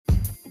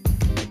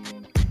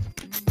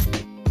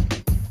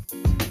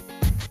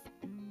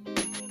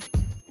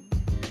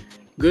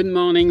Good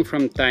morning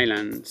from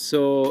Thailand.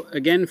 So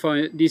again,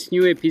 for this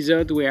new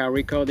episode, we are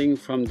recording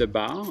from the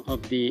bar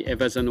of the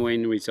Evazon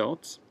Wine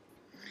Resorts.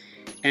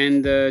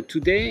 And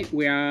today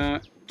we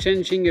are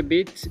changing a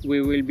bit.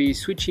 We will be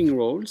switching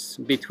roles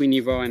between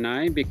Ivor and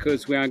I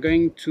because we are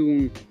going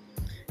to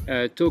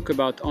talk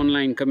about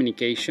online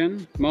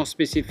communication, more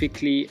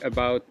specifically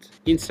about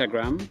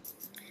Instagram.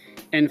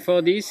 And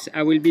for this,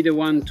 I will be the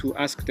one to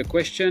ask the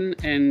question,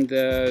 and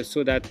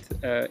so that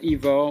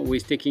Ivor, who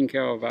is taking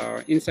care of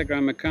our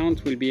Instagram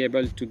account, will be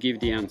able to give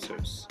the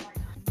answers.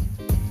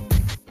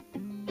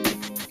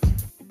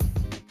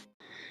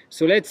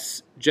 So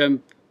let's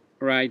jump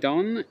right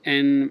on.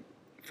 And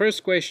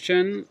first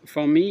question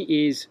for me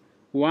is,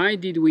 why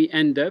did we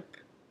end up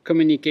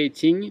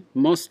communicating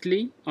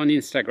mostly on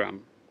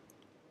Instagram?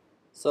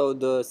 So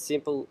the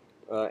simple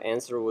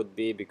answer would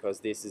be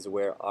because this is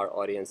where our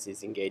audience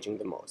is engaging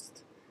the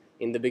most.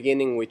 In the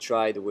beginning, we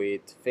tried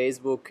with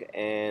Facebook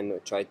and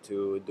tried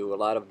to do a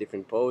lot of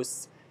different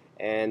posts.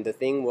 And the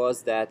thing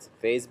was that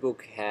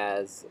Facebook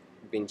has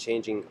been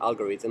changing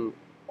algorithm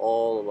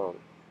all along,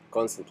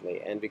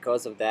 constantly. And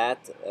because of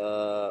that,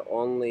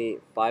 only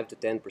 5 to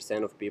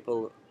 10% of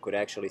people could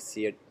actually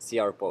see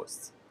our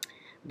posts.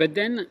 But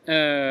then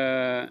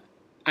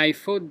I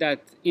thought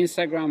that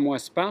Instagram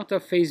was part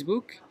of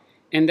Facebook,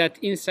 and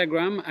that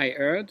Instagram, I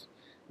heard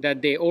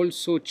that they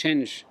also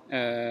change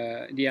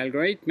the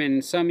algorithm.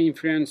 And some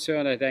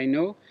influencer that I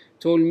know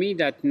told me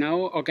that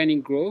now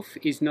organic growth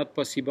is not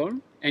possible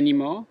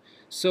anymore.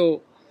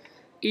 So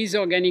is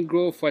organic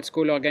growth what's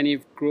called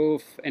organic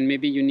growth? And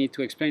maybe you need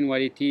to explain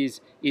what it is.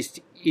 Is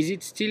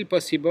it still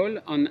possible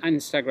on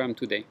Instagram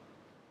today?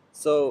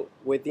 So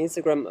with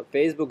Instagram,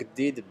 Facebook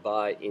did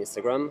buy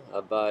Instagram,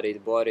 but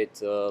it bought it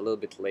a little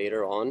bit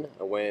later on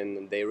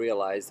when they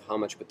realized how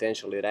much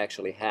potential it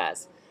actually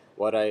has.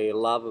 What I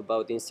love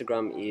about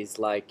Instagram is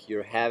like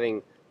you're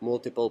having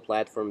multiple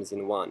platforms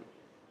in one,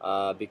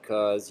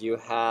 because you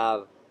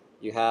have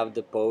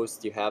the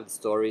post, you have the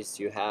stories,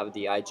 you have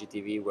the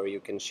IGTV where you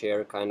can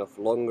share kind of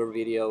longer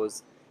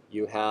videos,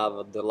 you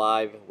have the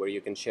live where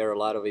you can share a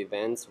lot of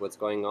events, what's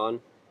going on,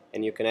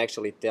 and you can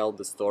actually tell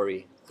the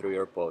story through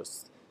your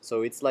posts.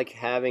 So it's like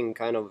having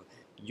kind of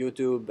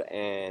YouTube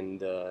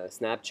and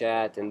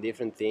Snapchat and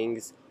different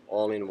things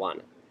all in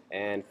one.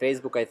 And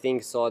Facebook, I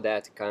think, saw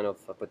that kind of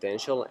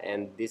potential,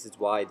 and this is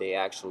why they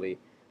actually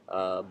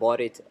bought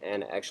it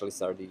and actually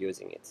started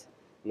using it.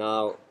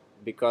 Now,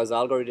 because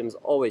algorithms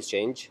always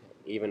change,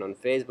 even on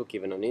Facebook,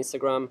 even on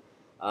Instagram,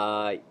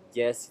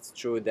 yes, it's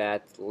true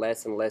that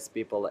less and less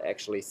people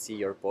actually see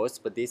your posts,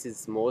 but this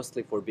is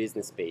mostly for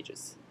business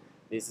pages.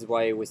 This is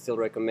why we still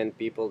recommend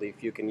people,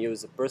 if you can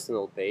use a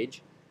personal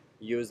page,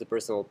 use the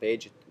personal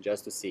page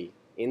just to see.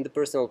 In the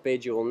personal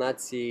page, you will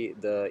not see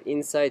the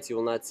insights, you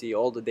will not see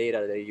all the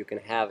data that you can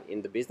have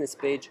in the business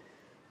page,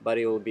 but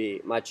it will be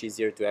much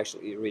easier to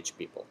actually reach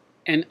people.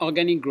 And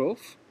organic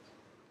growth?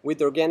 With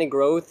organic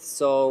growth,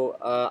 so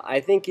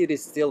I think it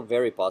is still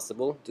very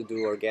possible to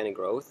do organic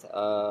growth.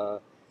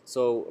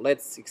 So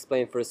let's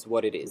explain first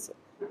what it is.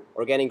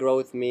 Organic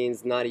growth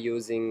means not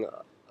using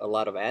a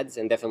lot of ads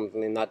and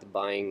definitely not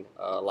buying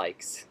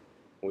likes,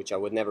 which I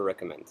would never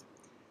recommend.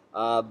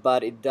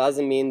 But it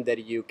doesn't mean that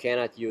you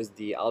cannot use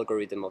the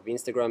algorithm of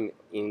Instagram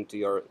into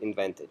your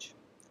advantage.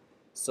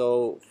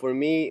 So for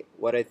me,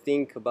 what I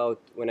think about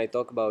when I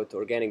talk about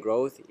organic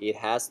growth, it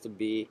has to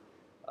be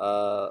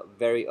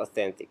very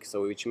authentic.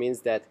 So which means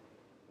that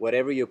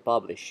whatever you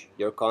publish,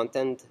 your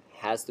content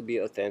has to be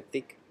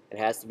authentic. It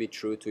has to be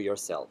true to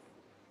yourself.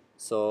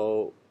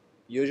 So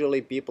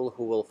usually people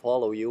who will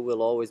follow you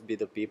will always be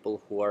the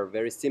people who are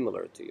very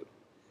similar to you.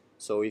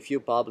 So if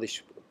you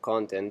publish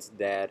content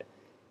that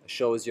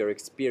shows your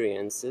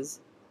experiences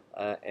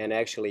and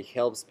actually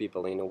helps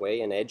people in a way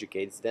and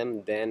educates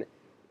them, then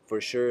for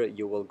sure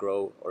you will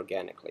grow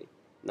organically.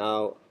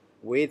 Now,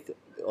 with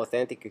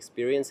authentic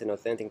experience and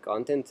authentic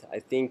content, I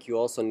think you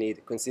also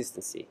need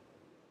consistency.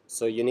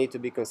 So you need to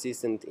be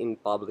consistent in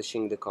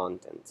publishing the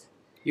content.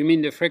 You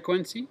mean the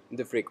frequency?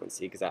 The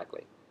frequency,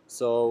 exactly.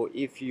 So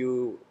if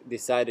you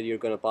decided you're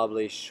going to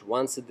publish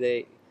once a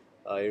day,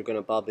 you're going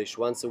to publish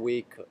once a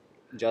week,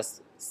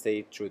 just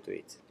stay true to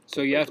it.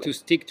 So you have to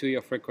stick to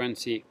your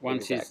frequency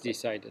once it's Exactly.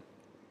 decided.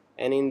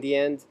 And in the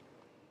end,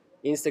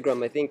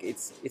 Instagram, I think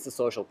it's a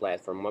social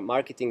platform.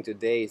 Marketing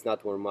today is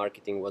not where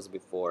marketing was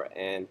before,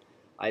 and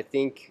I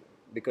think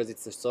because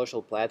it's a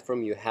social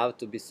platform, you have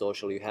to be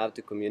social, you have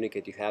to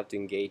communicate, you have to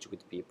engage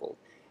with people,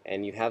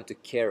 and you have to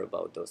care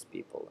about those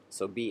people.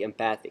 So be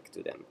empathic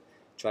to them.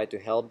 Try to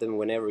help them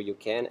whenever you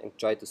can and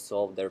try to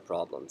solve their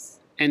problems.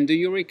 And do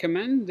you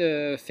recommend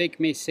the fake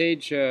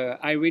message,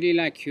 I really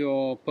like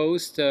your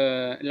post,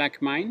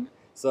 like mine?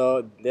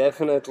 So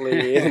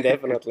definitely,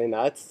 definitely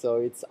not. So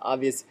it's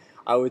obvious.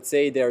 I would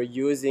say they're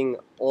using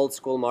old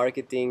school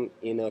marketing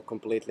in a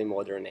completely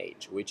modern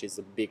age, which is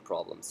a big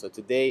problem. So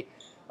today,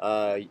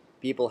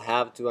 people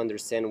have to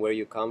understand where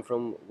you come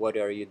from, what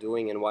are you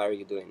doing, and why are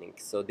you doing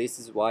it. So this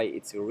is why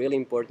it's really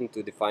important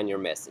to define your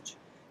message.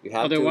 You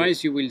have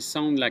Otherwise, you will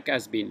sound like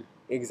has been.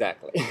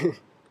 Exactly.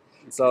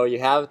 So you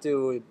have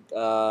to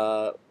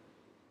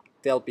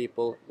tell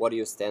people what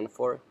you stand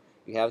for,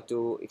 you have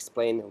to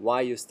explain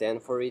why you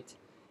stand for it,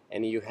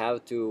 and you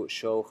have to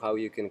show how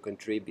you can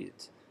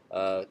contribute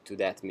to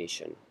that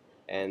mission.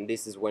 And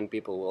this is when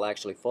people will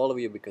actually follow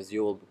you, because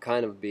you will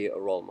kind of be a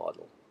role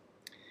model.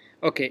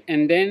 Okay,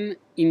 and then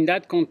in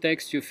that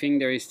context, you think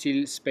there is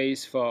still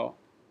space for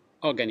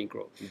organic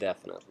growth?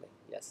 Definitely,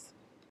 yes.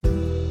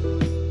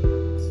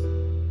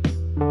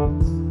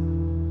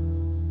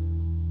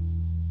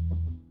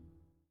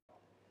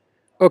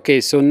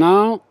 Okay, so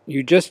now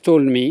you just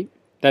told me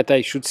that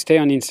I should stay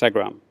on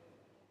Instagram.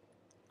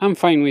 I'm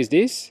fine with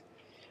this,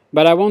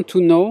 but I want to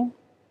know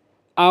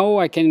how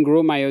I can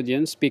grow my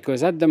audience,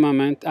 because at the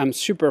moment I'm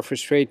super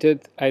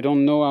frustrated. I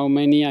don't know how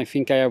many. I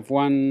think I have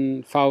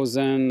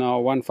 1,000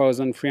 or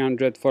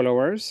 1,300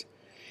 followers.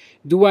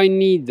 Do I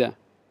need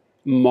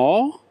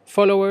more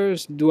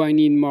followers? Do I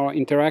need more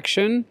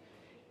interaction?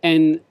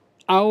 And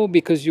how,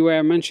 because you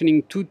were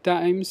mentioning 2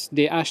 times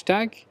the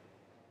hashtag,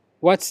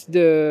 what's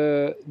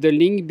the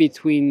link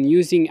between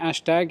using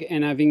hashtag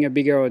and having a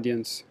bigger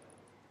audience?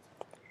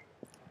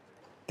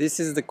 This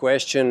is the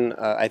question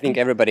I think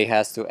everybody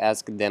has to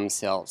ask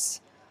themselves.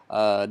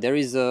 There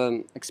is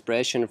an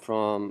expression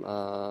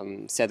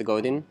from Seth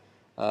Godin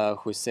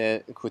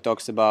who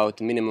talks about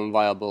minimum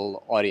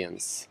viable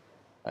audience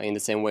in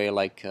the same way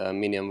like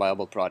minimum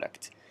viable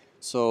product.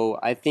 So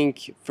I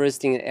think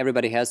first thing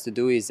everybody has to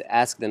do is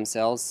ask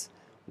themselves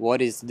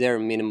what is their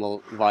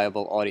minimal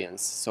viable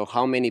audience. So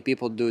how many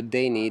people do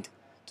they need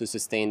to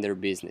sustain their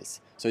business?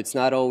 So it's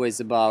not always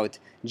about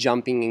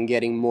jumping and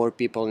getting more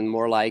people and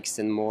more likes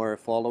and more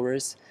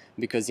followers,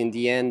 because in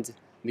the end,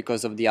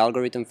 because of the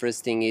algorithm,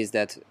 first thing is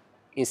that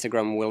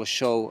Instagram will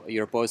show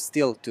your post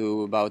still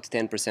to about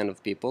 10%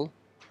 of people.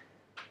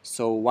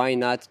 So why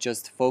not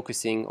just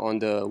focusing on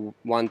the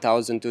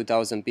 1,000,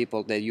 2,000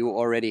 people that you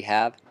already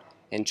have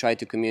and try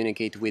to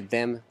communicate with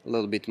them a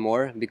little bit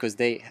more, because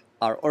they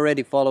are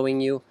already following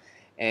you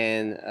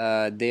and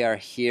they are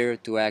here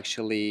to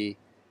actually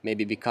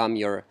maybe become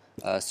your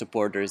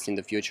supporters in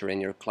the future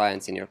and your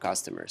clients and your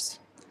customers.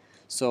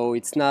 So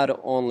it's not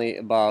only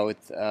about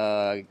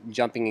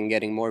jumping and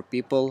getting more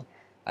people.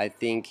 I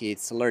think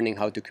it's learning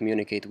how to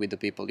communicate with the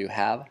people you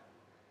have.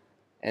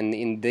 And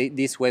in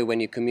this way,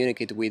 when you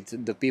communicate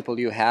with the people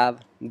you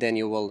have, then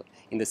you will,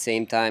 in the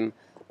same time,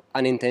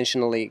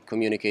 unintentionally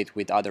communicate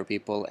with other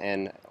people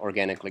and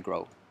organically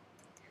grow.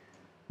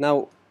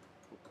 Now,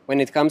 when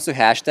it comes to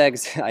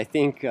hashtags, I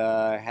think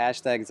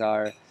hashtags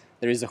are,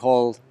 there is a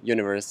whole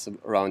universe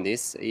around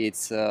this.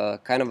 It's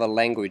kind of a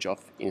language of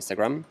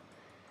Instagram,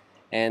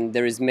 and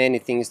there is many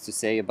things to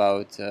say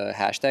about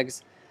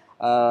hashtags.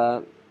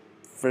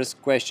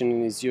 First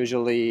question is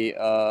usually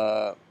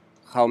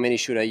how many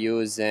should I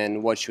use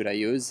and what should I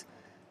use?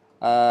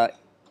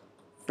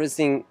 First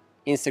thing,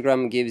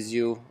 Instagram gives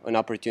you an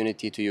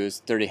opportunity to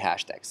use 30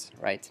 hashtags,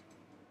 right?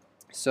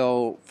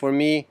 So for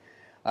me,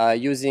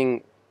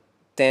 using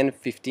 10,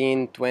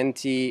 15,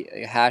 20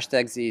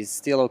 hashtags is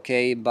still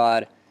okay,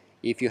 but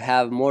if you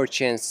have more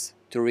chance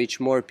to reach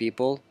more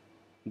people,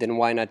 then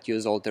why not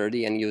use all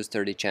 30 and use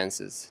 30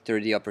 chances,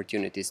 30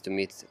 opportunities to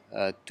meet,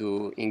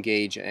 to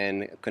engage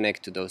and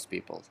connect to those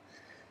people.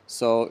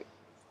 So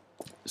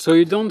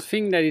you don't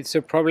think that it's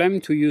a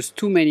problem to use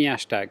too many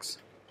hashtags?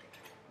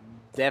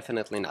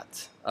 definitely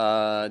not.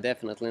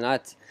 Definitely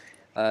not.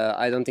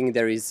 I don't think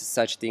there is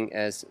such thing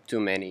as too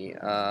many.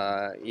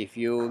 If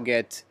you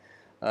get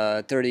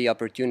 30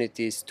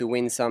 opportunities to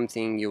win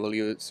something, you will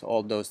use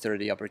all those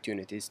 30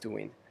 opportunities to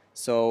win.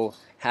 So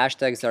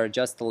hashtags are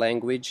just a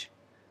language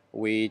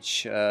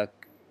which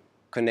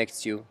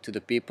connects you to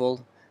the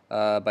people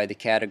by the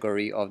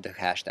category of the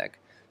hashtag.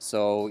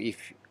 So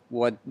if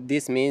what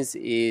this means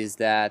is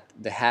that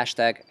the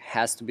hashtag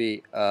has to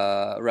be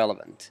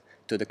relevant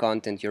to the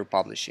content you're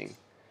publishing.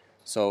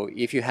 So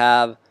if you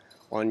have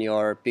on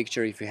your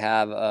picture, if you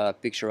have a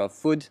picture of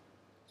food,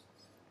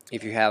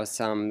 if you have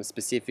some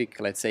specific,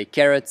 let's say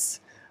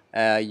carrots,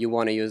 you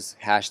want to use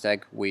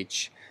hashtag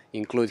which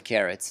include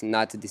carrots,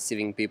 not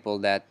deceiving people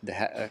that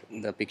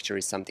the picture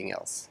is something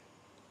else.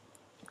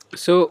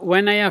 So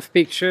when I have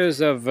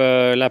pictures of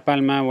La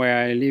Palma,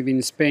 where I live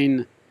in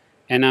Spain,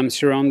 and I'm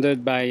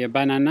surrounded by a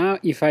banana,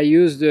 if I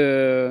use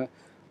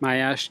my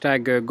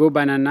hashtag Go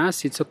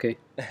Bananas, it's okay.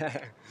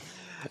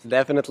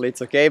 Definitely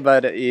it's okay,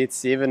 but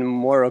it's even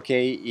more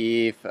okay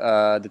if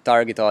the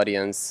target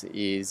audience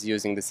is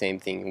using the same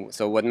thing.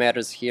 So what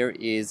matters here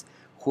is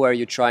who are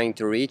you trying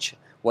to reach,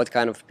 what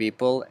kind of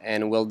people,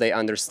 and will they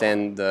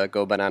understand the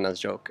Go Bananas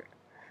joke?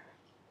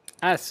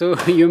 So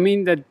you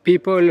mean that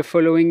people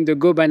following the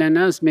Go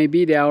Bananas,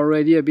 maybe they are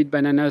already a bit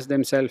bananas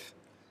themselves?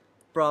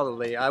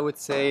 Probably. I would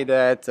say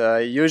that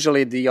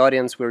usually the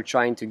audience we're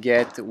trying to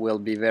get will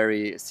be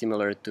very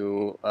similar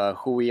to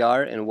who we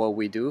are and what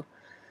we do.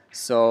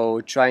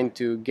 So trying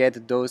to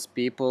get those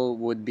people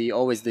would be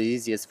always the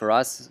easiest for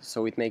us,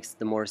 so it makes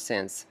the more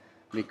sense,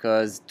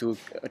 because to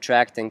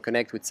attract and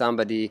connect with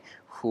somebody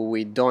who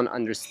we don't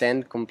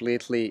understand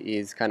completely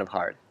is kind of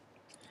hard.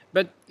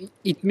 But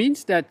it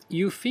means that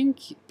you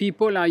think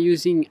people are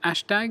using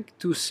hashtag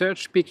to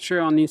search picture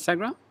on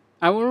Instagram?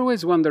 I was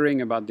always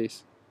wondering about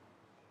this.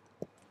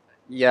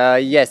 Yeah,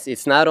 yes,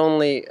 it's not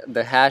only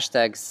the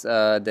hashtags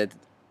that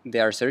they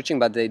are searching,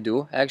 but they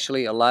do.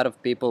 Actually, a lot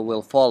of people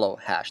will follow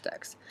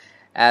hashtags.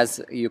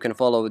 As you can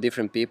follow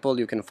different people,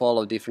 you can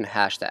follow different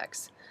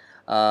hashtags.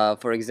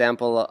 For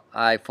example,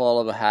 I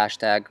follow a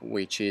hashtag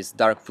which is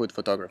dark food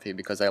photography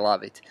because I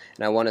love it.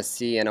 And I want to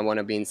see and I want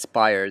to be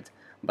inspired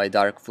by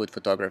dark food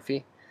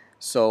photography.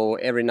 So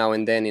every now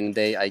and then in a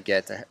day, I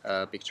get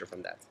a picture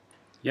from that.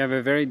 You have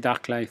a very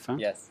dark life, huh?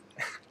 Yes,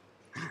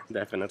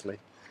 definitely.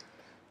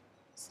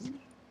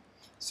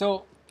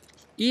 So,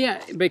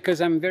 yeah,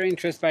 because I'm very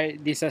interested by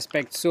this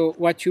aspect. So,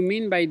 what you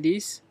mean by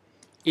this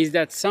is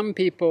that some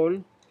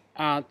people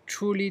are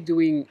truly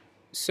doing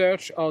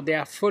search, or they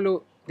are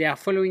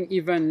following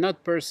even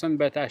not person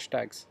but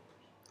hashtags.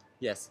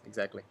 Yes,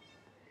 exactly.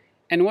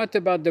 And what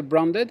about the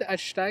branded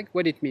hashtag?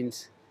 What it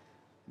means?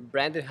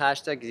 Branded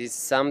hashtag is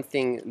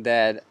something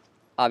that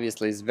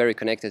obviously is very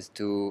connected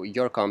to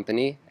your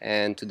company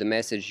and to the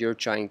message you're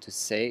trying to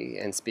say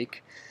and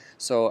speak.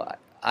 So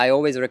I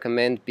always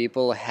recommend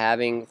people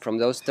having, from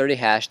those 30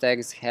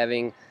 hashtags,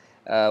 having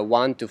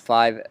 1 to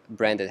 5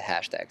 branded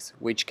hashtags,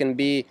 which can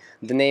be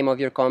the name of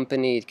your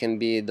company, it can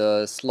be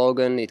the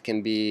slogan, it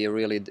can be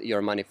really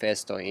your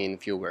manifesto in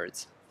few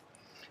words.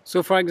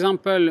 So, for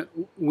example,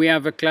 we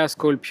have a class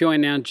called Pure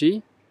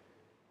Energy.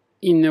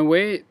 In a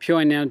way,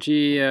 Pure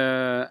Energy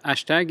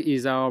hashtag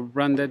is our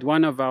branded,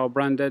 one of our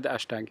branded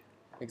hashtag.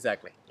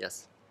 Exactly,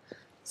 yes.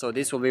 So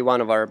this will be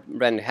one of our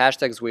branded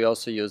hashtags. We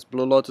also use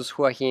Blue Lotus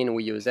Hua Hin,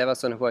 we use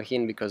Evason Hua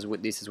Hin because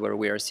this is where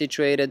we are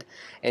situated,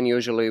 and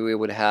usually we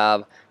would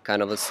have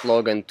kind of a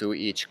slogan to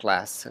each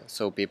class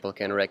so people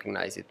can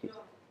recognize it.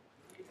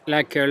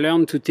 Like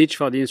learn to teach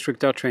for the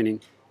instructor training.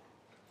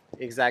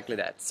 Exactly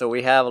that. So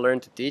we have Learn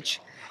to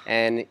Teach,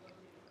 and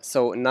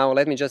so now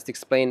let me just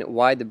explain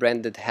why the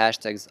branded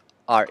hashtags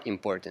are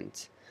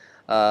important.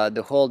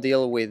 The whole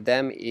deal with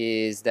them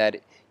is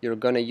that you're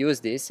going to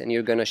use this and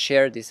you're going to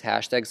share these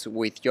hashtags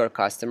with your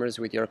customers,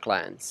 with your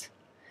clients.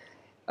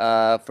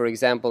 For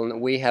example,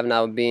 we have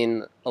now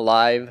been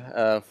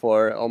alive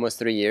for almost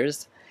 3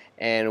 years,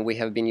 and we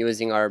have been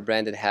using our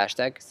branded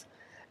hashtags,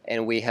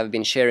 and we have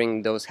been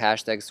sharing those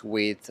hashtags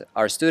with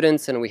our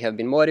students, and we have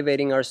been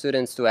motivating our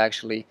students to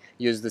actually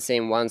use the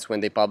same ones when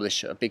they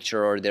publish a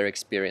picture or their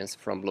experience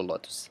from Blue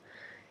Lotus.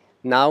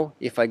 Now,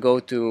 if I go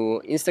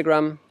to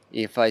Instagram,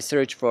 if I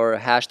search for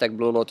hashtag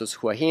Blue Lotus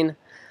Hua Hin,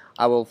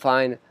 I will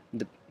find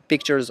the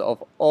pictures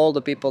of all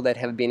the people that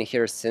have been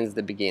here since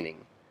the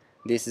beginning.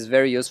 This is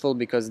very useful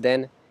because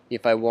then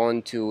if I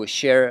want to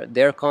share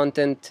their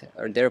content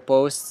or their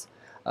posts,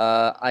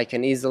 I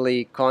can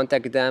easily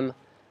contact them,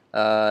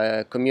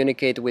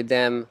 communicate with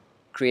them,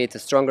 create a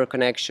stronger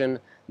connection.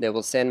 They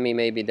will send me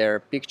maybe their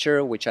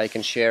picture, which I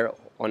can share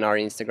on our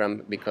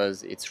Instagram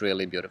because it's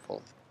really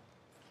beautiful.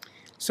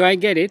 So I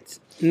get it.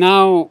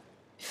 Now,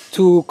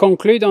 to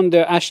conclude on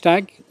the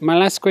hashtag, my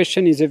last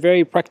question is a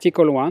very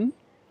practical one,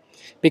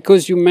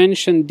 because you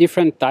mentioned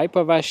different type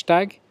of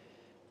hashtag,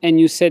 and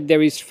you said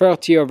there is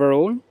 30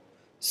 overall.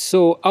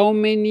 So how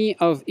many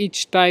of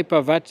each type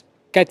of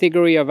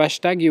category of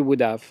hashtag you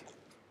would have?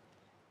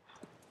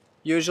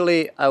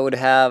 Usually I would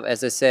have,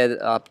 as I said,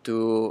 up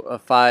to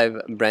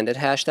 5 branded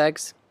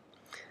hashtags.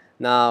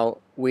 Now,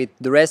 with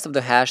the rest of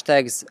the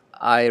hashtags,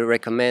 I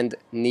recommend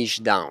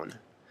niche down,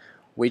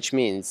 which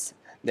means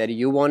that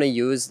you want to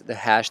use the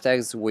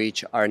hashtags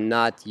which are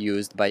not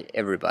used by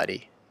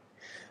everybody.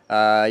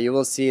 You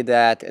will see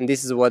that, and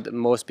this is what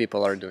most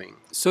people are doing.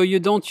 So you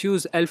don't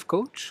use Health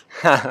Coach?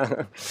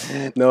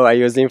 No, I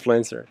use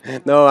influencer.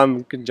 No,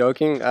 I'm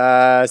joking.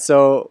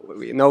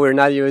 No, we're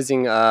not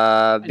using big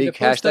And the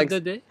post hashtags. of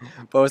the day?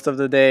 Post of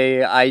the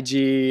day,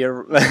 IG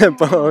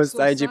post,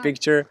 so IG sad.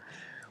 picture.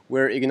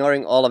 We're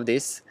ignoring all of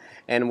this,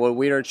 and what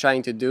we are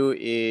trying to do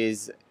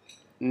is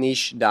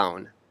niche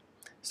down.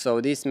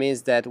 So this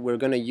means that we're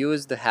going to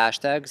use the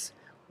hashtags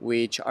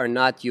which are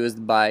not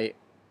used by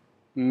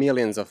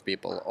millions of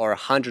people or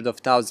hundreds of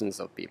thousands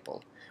of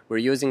people. We're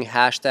using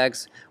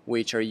hashtags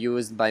which are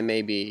used by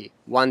maybe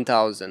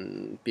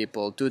 1,000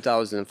 people,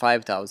 2,000,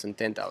 5,000,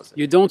 10,000.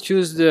 You don't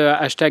use the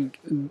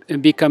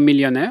hashtag become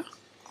millionaire?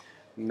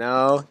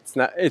 No,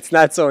 it's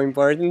not so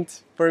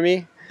important for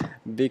me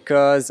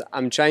because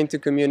I'm trying to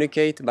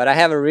communicate, but I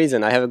have a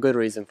reason. I have a good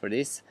reason for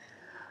this.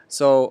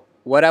 So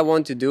what I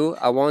want to do,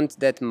 I want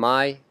that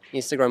my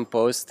Instagram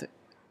post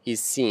is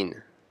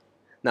seen.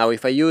 Now,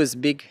 if I use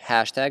big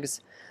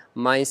hashtags,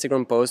 my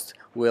Instagram post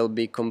will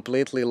be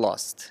completely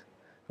lost.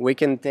 We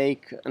can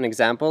take an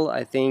example,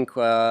 I think,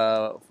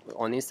 on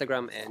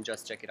Instagram and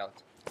just check it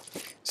out.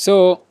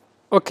 So,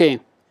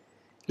 okay,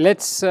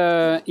 let's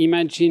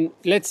imagine,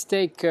 let's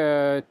take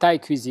Thai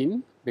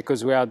cuisine,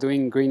 because we are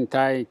doing green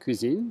Thai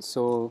cuisine,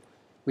 so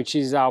which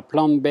is our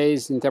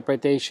plant-based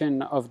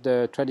interpretation of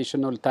the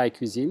traditional Thai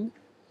cuisine.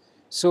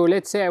 So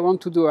let's say I want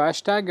to do a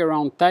hashtag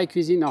around Thai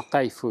cuisine or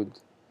Thai food.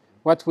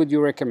 What would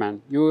you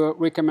recommend? You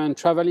recommend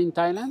travel in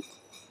Thailand?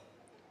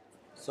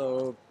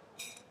 So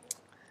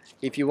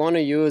if you want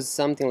to use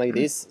something like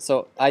this,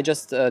 so I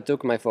just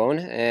took my phone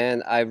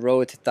and I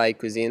wrote Thai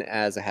cuisine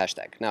as a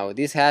hashtag. Now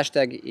this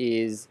hashtag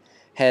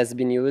has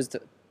been used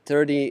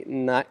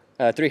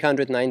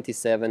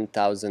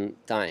 397,000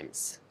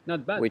 times.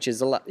 Not bad. Which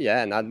is a lot.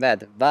 Yeah, not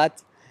bad.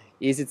 But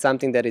is it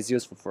something that is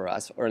useful for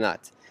us or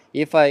not?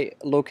 If I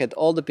look at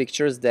all the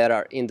pictures that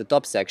are in the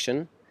top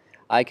section,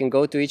 I can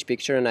go to each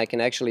picture and I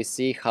can actually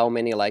see how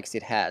many likes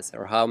it has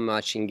or how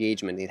much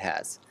engagement it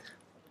has.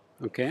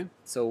 Okay.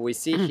 So we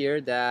see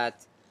here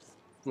that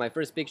my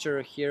first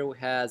picture here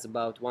has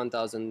about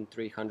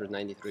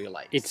 1,393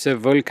 likes. It's a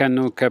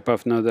volcano cup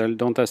of noodle.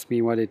 Don't ask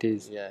me what it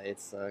is. Yeah,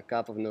 it's a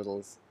cup of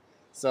noodles.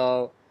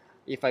 So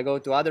if I go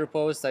to other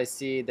posts, I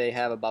see they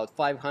have about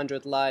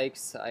 500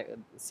 likes.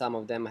 Some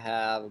of them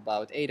have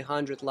about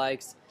 800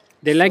 likes.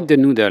 They like the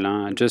noodle,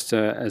 huh? Just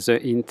as a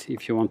hint,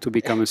 if you want to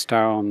become a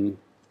star on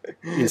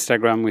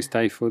Instagram with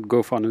Thai food,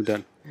 go for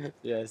noodle.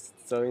 Yes,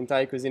 so in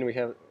Thai cuisine we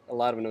have a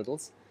lot of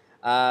noodles.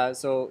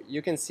 So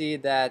you can see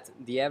that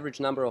the average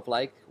number of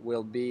likes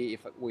will be,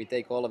 if we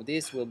take all of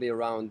this, will be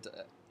around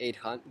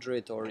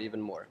 800 or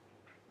even more.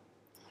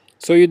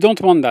 So you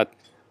don't want that?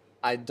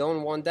 I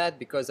don't want that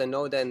because I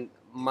know then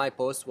my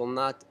post will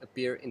not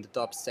appear in the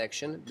top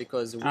section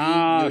because we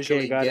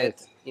usually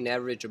get in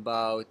average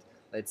about,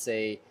 let's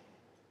say,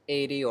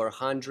 80 or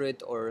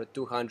 100 or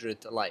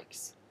 200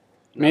 likes.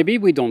 Maybe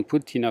we don't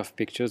put enough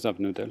pictures of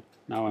noodle.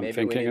 Now I'm Maybe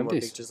thinking we need of more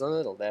this. pictures on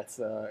noodle. That's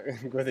a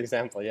good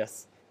example,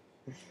 yes.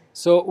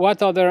 So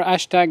what other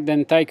hashtag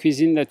than Thai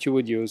cuisine that you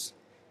would use?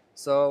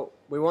 So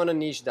we want to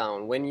niche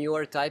down. When you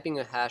are typing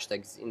a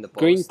hashtags in the post.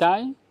 Green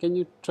Thai? Can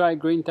you try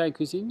green Thai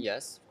cuisine?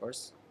 Yes, of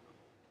course.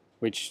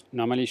 Which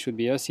normally should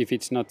be us. If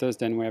it's not us,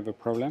 then we have a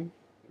problem.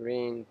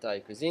 Green Thai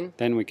cuisine.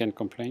 Then we can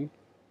complain.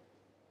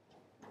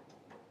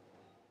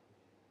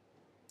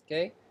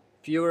 Okay.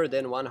 Fewer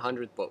than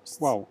 100 posts.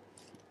 Wow.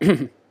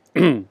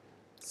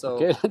 So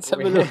okay, let's have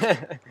a look.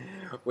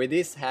 With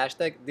this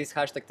hashtag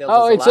tells us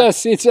Oh, a it's lot.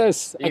 us, it's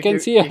us. I can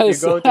see us.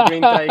 If you go to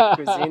Green Thai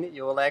Cuisine,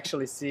 you will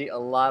actually see a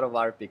lot of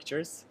our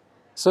pictures.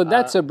 So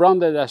that's a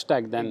branded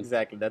hashtag then?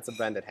 Exactly, that's a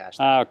branded hashtag.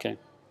 Ah, okay.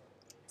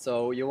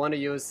 So you want to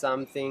use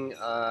something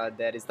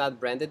that is not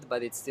branded,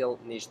 but it's still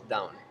niched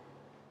down.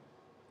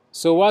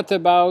 So what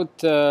about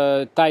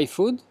Thai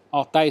food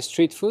or Thai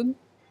street food?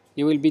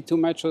 It will be too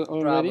much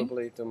already?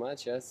 Probably too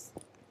much, yes.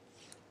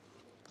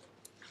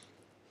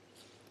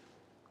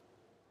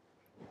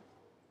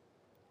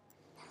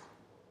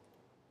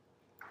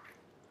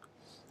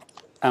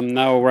 I'm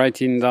now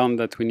writing down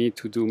that we need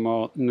to do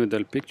more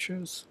noodle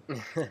pictures.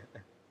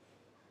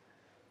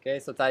 Okay,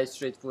 so Thai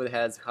street food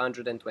has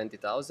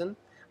 120,000.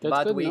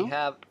 But good, we no?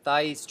 have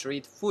Thai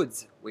street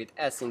foods with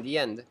S in the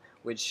end,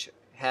 which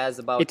has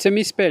about... It's a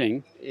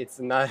misspelling. It's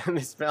not a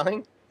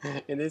misspelling.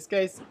 In this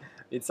case,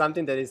 it's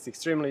something that is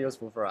extremely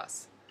useful for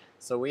us.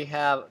 So we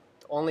have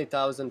only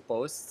 1,000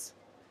 posts.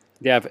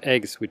 They have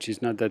eggs, which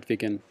is not that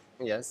vegan.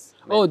 Yes.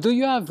 Oh, do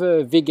you have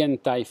vegan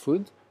Thai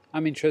food?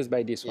 I'm interested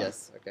by this one.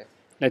 Yes, okay.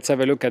 Let's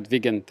have a look at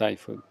vegan Thai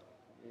food.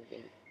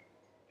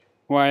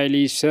 While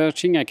he's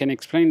searching, I can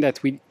explain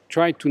that we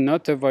try to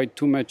not avoid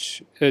too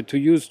much, to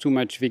use too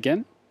much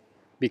vegan,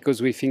 because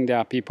we think they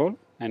are people,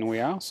 and we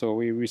are, so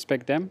we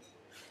respect them.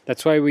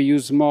 That's why we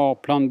use more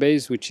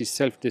plant-based, which is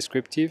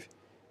self-descriptive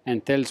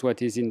and tells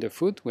what is in the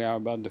food. We are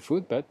about the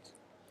food, but...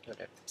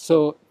 Okay.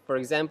 So, for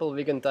example,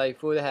 vegan Thai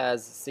food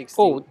has 16.6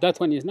 oh, that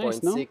one is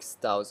nice, no?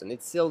 thousand.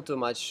 It's still too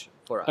much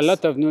for us. A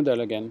lot of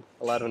noodle again.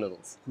 A lot of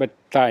noodles. But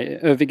Thai,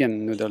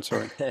 vegan noodle,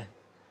 sorry.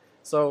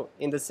 So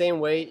in the same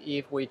way,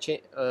 if we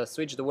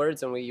switch the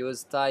words and we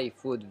use Thai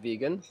food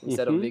vegan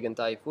instead of vegan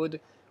Thai food,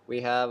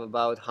 we have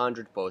about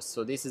 100 posts.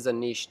 So this is a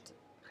niched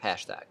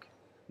hashtag,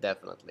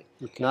 definitely.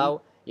 Okay.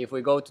 Now, if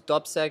we go to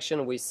top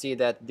section, we see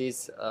that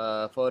these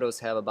photos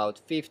have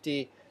about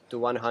 50 to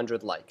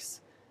 100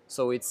 likes.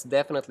 So it's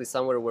definitely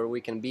somewhere where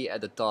we can be at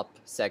the top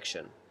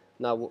section.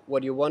 Now,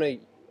 what you want to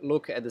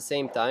look at the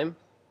same time,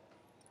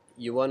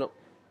 you want to...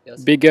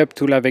 Yes? Big up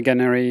to La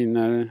Veganerie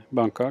in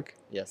Bangkok.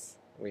 Yes,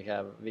 we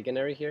have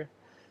Veganerie here.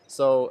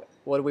 So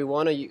what we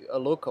want to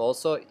look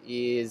also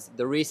is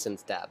the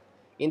recent tab.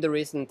 In the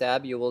recent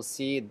tab, you will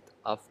see,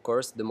 of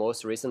course, the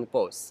most recent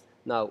posts.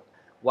 Now,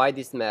 why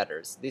this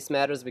matters? This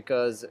matters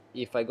because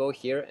if I go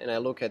here and I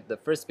look at the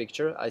first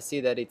picture, I see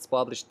that it's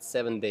published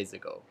 7 days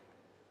ago.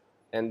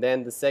 And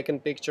then the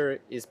second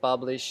picture is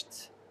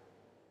published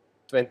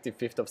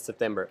 25th of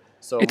September.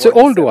 So it's an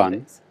old one.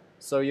 Days.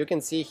 So you can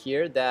see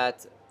here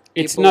that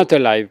it's not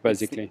alive,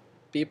 basically.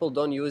 People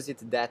don't use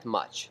it that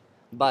much.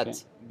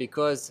 But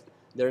because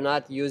they're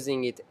not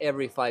using it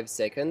every 5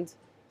 seconds,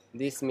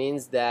 this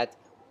means that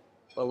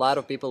a lot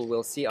of people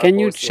will see our Can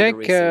you posts check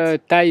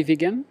Thai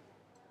vegan?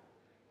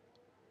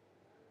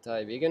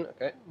 Thai vegan,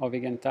 okay. Or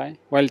vegan Thai?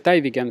 Well,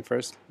 Thai vegan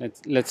first.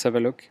 Let's have a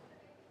look.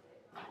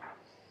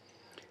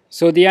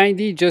 So the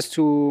idea, just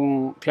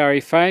to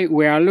clarify,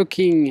 we are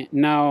looking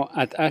now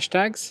at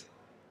hashtags,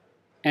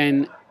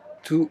 and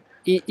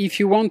if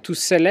you want to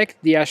select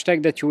the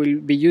hashtag that you will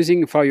be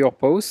using for your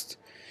post,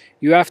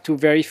 you have to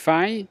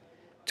verify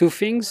two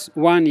things.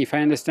 One, if I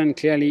understand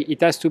clearly,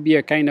 it has to be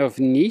a kind of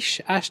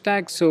niche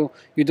hashtag. So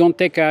you don't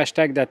take a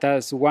hashtag that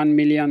has 1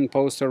 million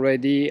posts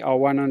already or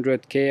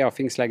 100K or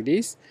things like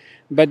this.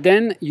 But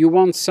then you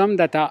want some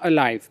that are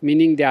alive,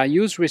 meaning they are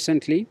used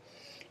recently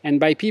and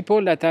by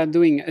people that are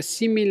doing a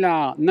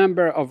similar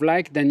number of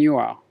likes than you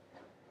are.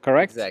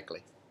 Correct?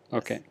 Exactly.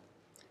 Yes. Okay.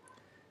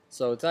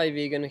 So Thai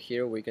Vegan,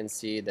 here we can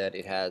see that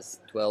it has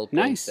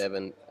Nice.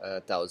 12.7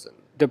 thousand.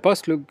 The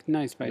posts look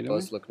nice, by The the way.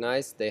 posts look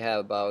nice. They have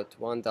about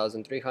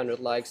 1,300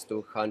 likes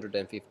to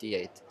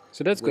 158.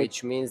 So that's good.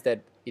 Which means that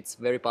it's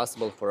very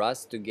possible for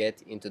us to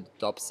get into the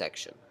top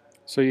section.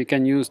 So you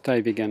can use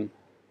Thai Vegan.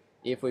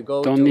 If we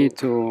go Don't to need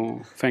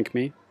to thank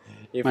me.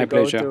 if My we go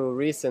pleasure. to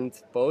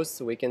recent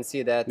posts, we can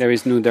see that There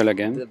is Noodle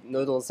again. the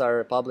noodles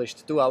are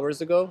published 2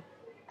 hours ago.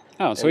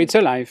 Oh, so it's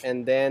alive.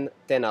 And then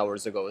 10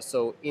 hours ago.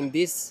 So in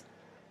this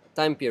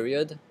time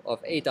period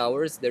of 8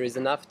 hours, there is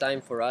enough time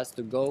for us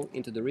to go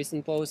into the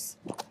recent posts,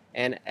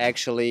 and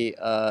actually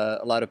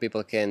a lot of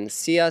people can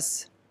see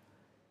us.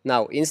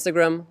 Now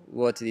Instagram,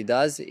 what it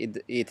does,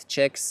 it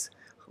checks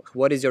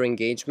what is your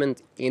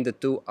engagement in the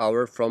 2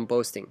 hours from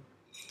posting.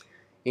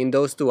 In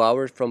those 2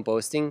 hours from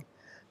posting,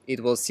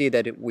 it will see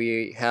that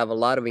we have a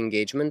lot of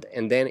engagement,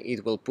 and then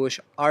it will push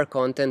our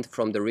content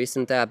from the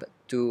recent tab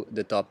to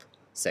the top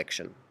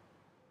section.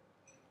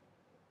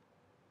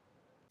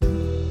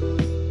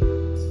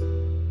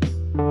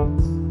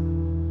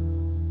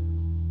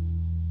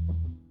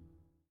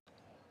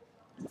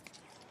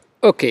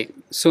 Okay,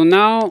 so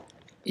now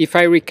if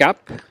I recap,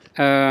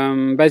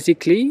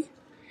 basically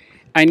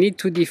I need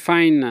to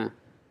define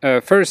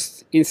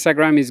first,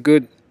 Instagram is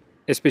good,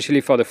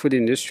 especially for the food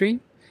industry.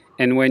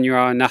 And when you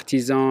are an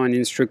artisan, an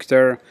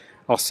instructor,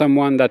 or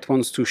someone that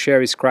wants to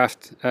share his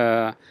craft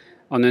on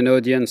an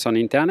audience on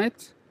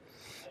internet,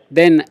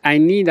 then I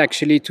need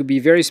actually to be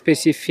very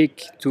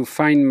specific to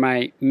find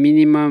my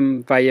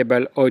minimum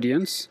viable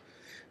audience.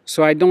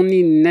 So I don't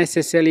need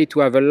necessarily to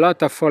have a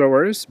lot of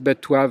followers,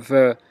 but to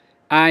have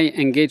high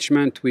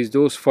engagement with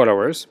those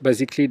followers.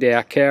 Basically,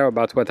 they care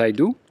about what I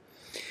do.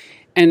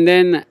 And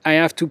then I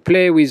have to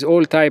play with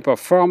all type of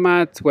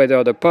format,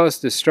 whether the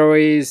post, the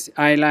stories,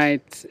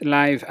 highlight,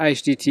 live,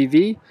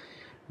 HDTV,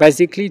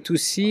 basically to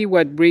see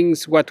what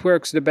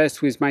works the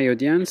best with my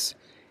audience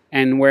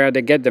and where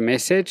they get the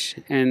message.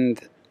 And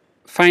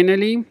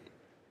finally,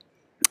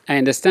 I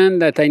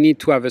understand that I need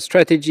to have a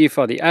strategy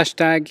for the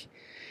hashtag,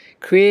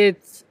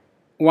 create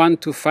 1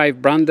 to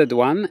 5 branded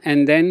one,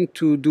 and then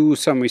to do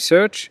some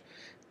research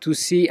to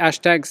see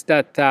hashtags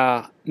that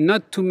are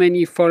not too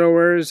many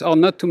followers or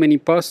not too many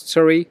posts,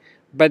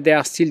 but they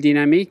are still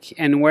dynamic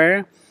and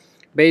where,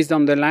 based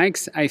on the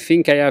likes, I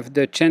think I have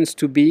the chance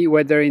to be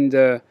whether in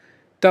the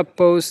top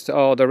post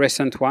or the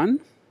recent one.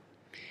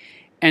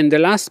 And the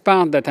last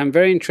part that I'm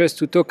very interested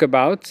to talk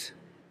about,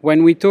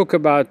 when we talk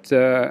about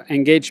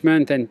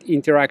engagement and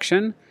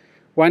interaction,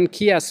 one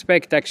key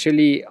aspect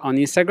actually on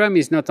Instagram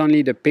is not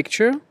only the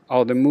picture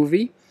or the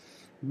movie,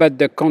 but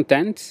the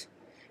content.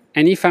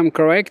 And if I'm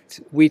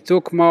correct, we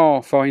talk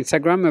more for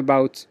Instagram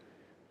about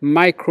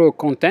micro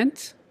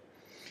content.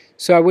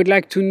 So I would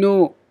like to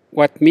know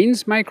what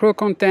means micro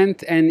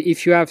content and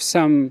if you have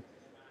some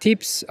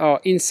tips or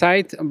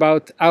insight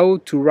about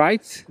how to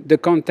write the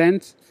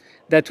content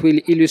that will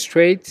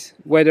illustrate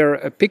whether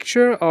a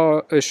picture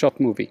or a short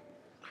movie.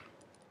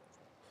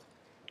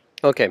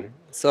 Okay,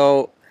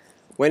 so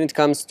when it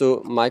comes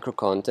to micro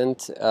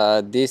content,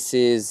 this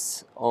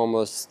is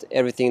almost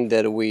everything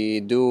that we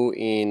do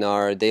in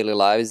our daily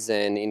lives,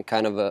 and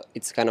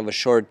it's kind of a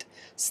short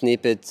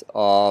snippet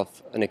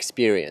of an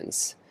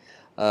experience.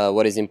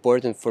 What is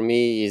important for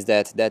me is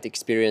that that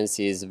experience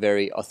is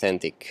very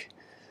authentic.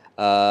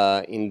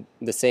 In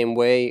the same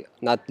way,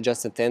 not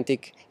just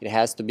authentic, it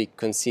has to be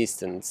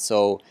consistent.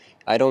 So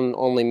I don't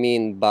only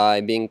mean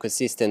by being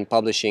consistent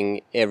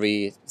publishing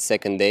every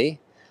second day,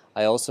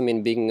 I also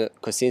mean being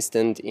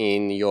consistent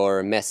in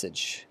your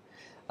message,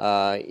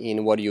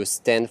 in what you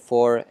stand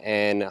for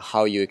and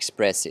how you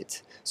express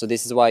it. So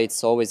this is why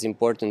it's always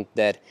important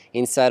that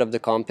inside of the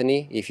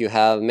company, if you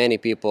have many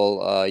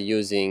people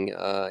using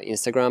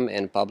Instagram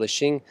and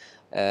publishing,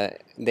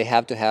 they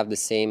have to have the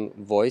same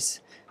voice.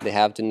 They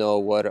have to know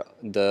what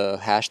the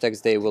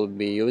hashtags they will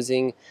be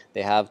using.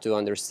 They have to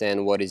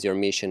understand what is your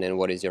mission and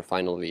what is your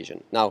final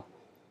vision. Now,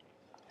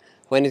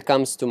 when it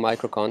comes to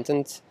micro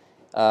content,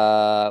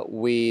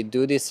 we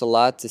do this a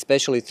lot,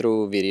 especially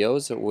through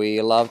videos.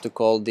 We love to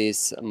call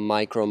these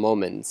micro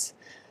moments.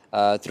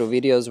 Through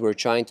videos, we're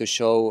trying to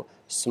show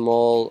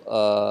small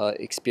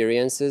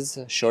experiences,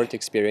 short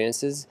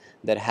experiences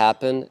that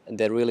happen,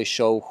 that really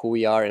show who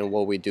we are and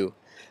what we do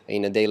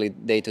in a daily,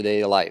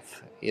 day-to-day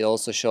life. It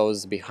also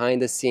shows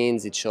behind the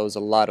scenes, it shows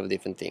a lot of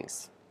different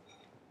things.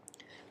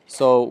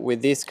 So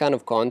with this kind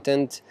of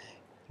content,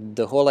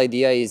 the whole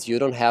idea is you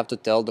don't have to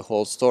tell the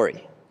whole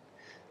story.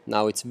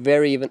 Now it's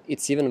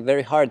even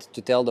very hard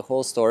to tell the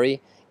whole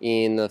story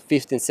in a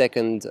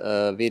 15-second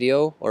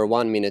video or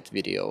 1-minute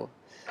video,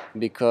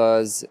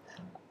 because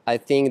I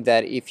think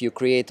that if you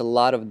create a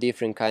lot of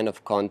different kind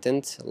of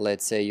content,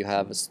 let's say you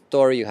have a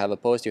story, you have a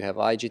post, you have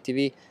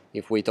IGTV,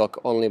 if we talk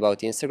only about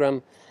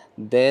Instagram,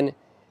 then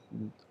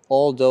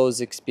all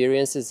those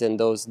experiences and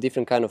those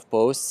different kind of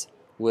posts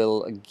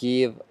will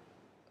give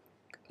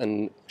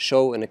and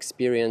show an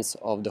experience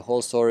of the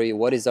whole story.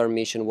 What is our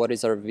mission? What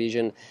is our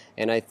vision?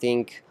 And I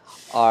think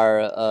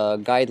our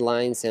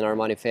guidelines and our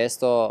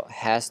manifesto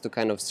has to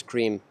kind of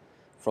scream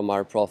from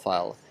our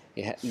profile.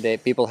 The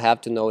people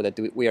have to know that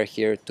we are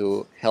here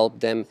to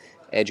help them,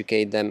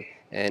 educate them,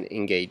 and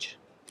engage.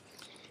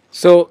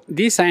 So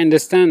this I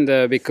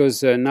understand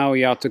because now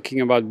we are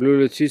talking about Blue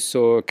Lotus,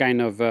 so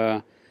kind of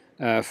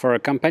for a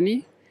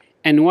company.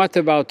 And what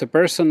about a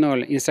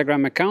personal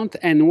Instagram account?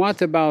 And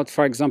what about,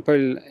 for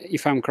example,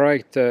 if I'm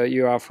correct,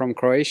 you are from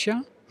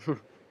Croatia.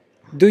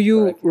 Do you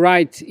Correct.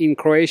 write in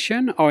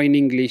Croatian or in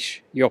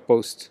English your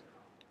post?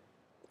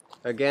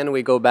 Again,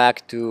 we go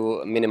back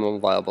to minimum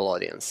viable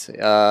audience.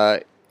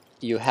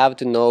 You have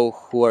to know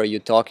who are you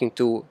talking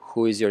to,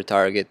 who is your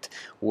target,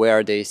 where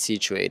are they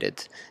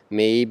situated.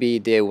 Maybe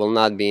they will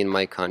not be in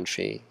my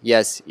country.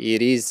 Yes,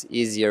 it is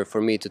easier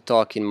for me to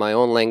talk in my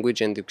own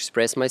language and to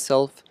express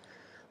myself,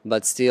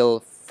 but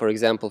still, for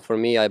example, for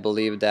me, I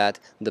believe that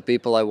the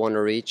people I want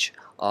to reach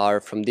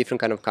are from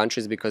different kind of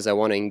countries because I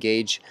want to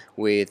engage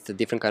with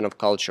different kind of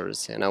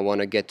cultures and I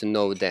want to get to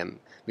know them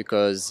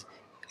because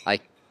I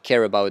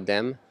care about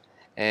them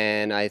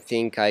and I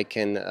think I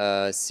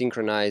can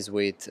synchronize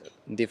with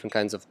different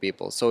kinds of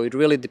people. So it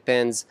really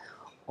depends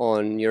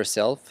on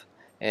yourself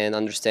and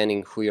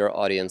understanding who your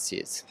audience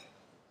is.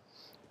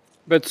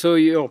 But so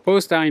your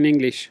posts are in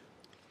English.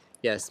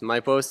 Yes, my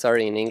posts are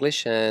in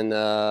English, and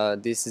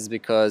this is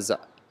because,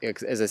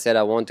 as I said,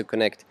 I want to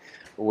connect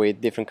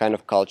with different kind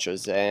of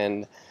cultures,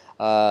 and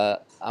I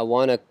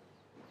want to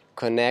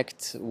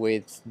connect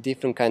with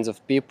different kinds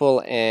of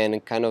people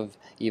and kind of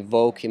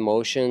evoke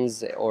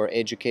emotions or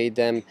educate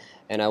them,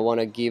 and I want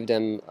to give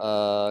them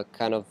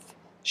kind of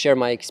share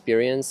my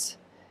experience,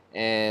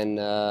 and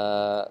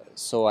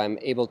so I'm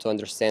able to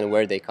understand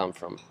where they come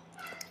from.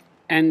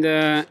 And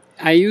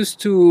I used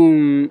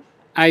to,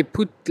 I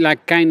put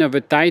like kind of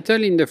a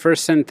title in the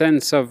first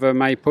sentence of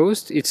my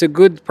post. It's a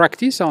good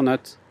practice or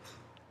not?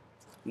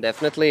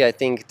 Definitely, I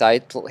think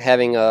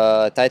having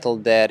a title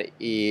that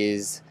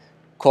is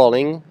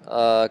calling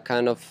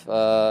kind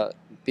of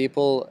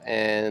people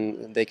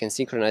and they can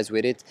synchronize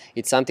with it,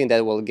 it's something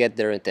that will get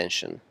their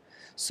attention.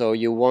 So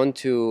you want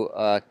to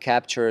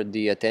capture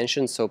the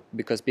attention, so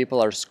because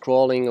people are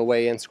scrolling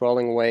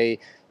away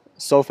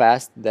so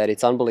fast that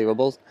it's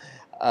unbelievable.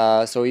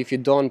 So if you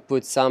don't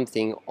put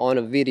something on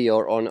a video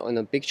or on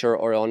a picture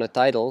or on a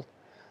title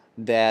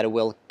that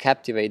will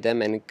captivate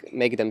them and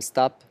make them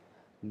stop,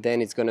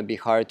 then it's going to be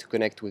hard to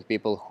connect with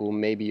people who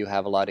maybe you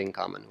have a lot in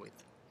common with.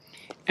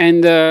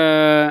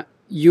 And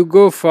you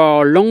go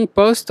for long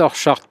post or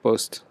short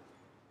post?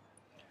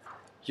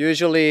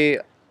 Usually,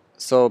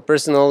 so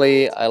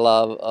personally, I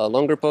love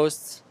longer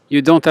posts.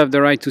 You don't have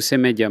the right to say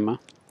medium,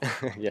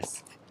 huh?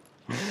 Yes.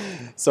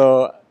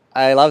 So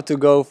I love to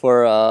go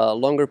for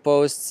longer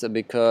posts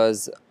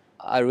because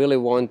I really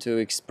want to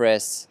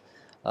express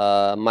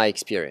my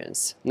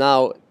experience.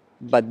 Now,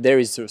 but there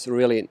is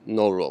really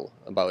no rule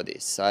about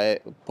this.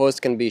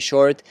 Posts can be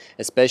short,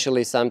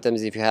 especially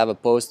sometimes if you have a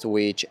post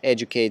which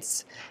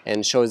educates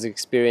and shows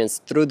experience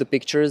through the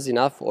pictures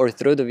enough or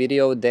through the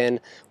video,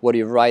 then what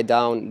you write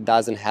down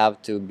doesn't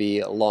have to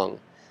be long,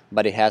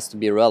 but it has to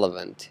be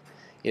relevant.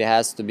 It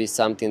has to be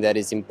something that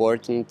is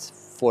important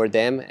for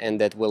them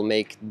and that will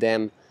make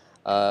them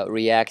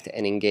react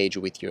and engage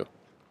with you.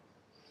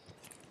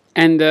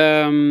 And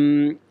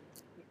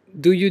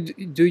do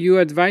you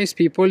advise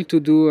people to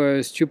do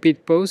a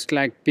stupid post,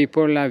 like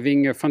people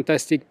having a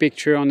fantastic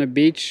picture on a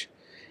beach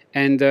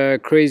and a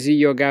crazy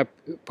yoga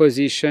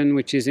position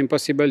which is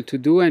impossible to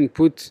do, and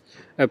put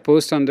a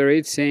post under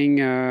it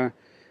saying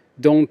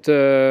don't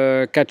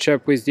catch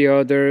up with the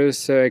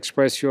others,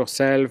 express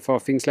yourself, or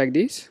things like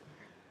this?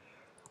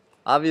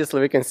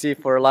 Obviously, we can see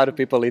for a lot of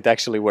people it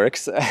actually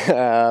works,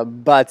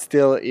 but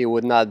still it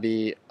would not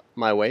be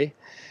my way.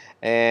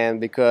 And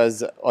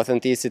because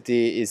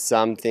authenticity is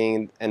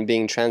something, and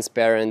being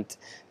transparent,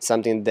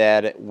 something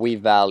that we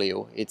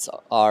value, it's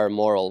our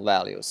moral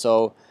value.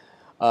 So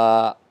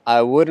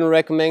I wouldn't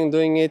recommend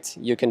doing it.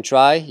 You can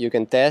try, you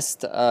can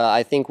test.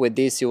 I think with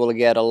this you will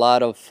get a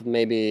lot of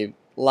maybe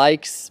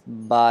likes,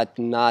 but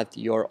not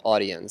your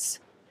audience.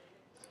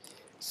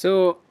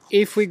 So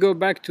if we go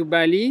back to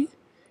Bali,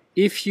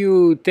 if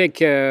you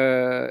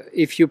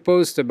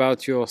post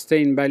about your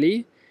stay in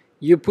Bali,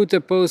 you put a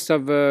post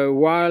of a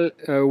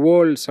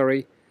wall,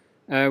 sorry,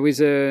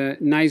 with a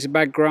nice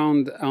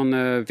background on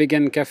a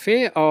vegan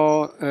cafe,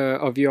 or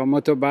of your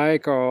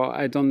motorbike, or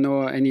I don't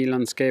know, any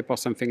landscape or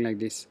something like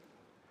this.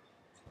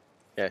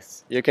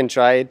 Yes, you can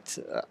try it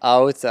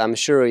out. I'm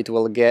sure it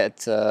will get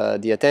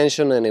the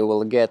attention and it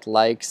will get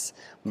likes,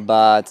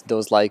 but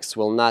those likes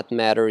will not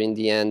matter in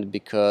the end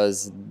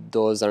because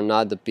those are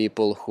not the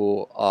people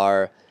who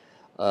are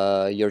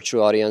your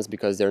true audience,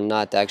 because they're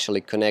not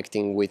actually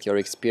connecting with your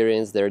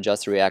experience. They're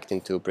just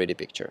reacting to a pretty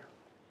picture.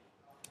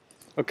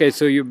 Okay,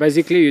 so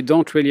you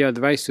don't really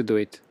advise to do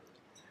it.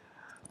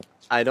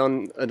 I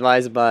don't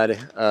advise, but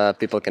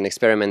people can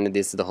experiment.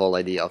 This is the whole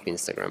idea of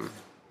Instagram,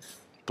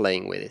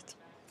 playing with it.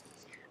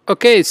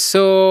 Okay,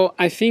 so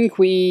I think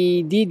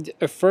we did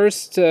a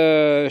first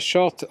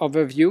short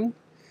overview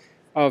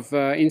of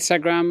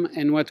Instagram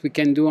and what we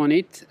can do on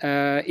it.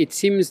 It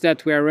seems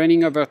that we are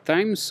running over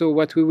time, so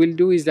what we will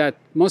do is that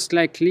most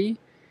likely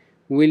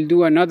we'll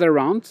do another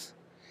round.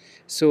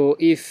 So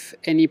if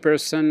any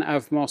person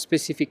have more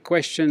specific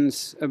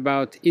questions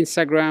about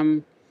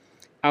Instagram,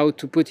 how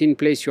to put in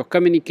place your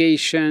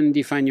communication,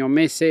 define your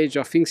message,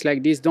 or things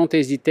like this, don't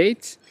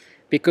hesitate,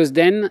 because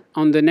then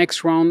on the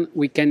next round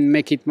we can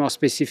make it more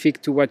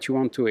specific to what you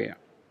want to hear.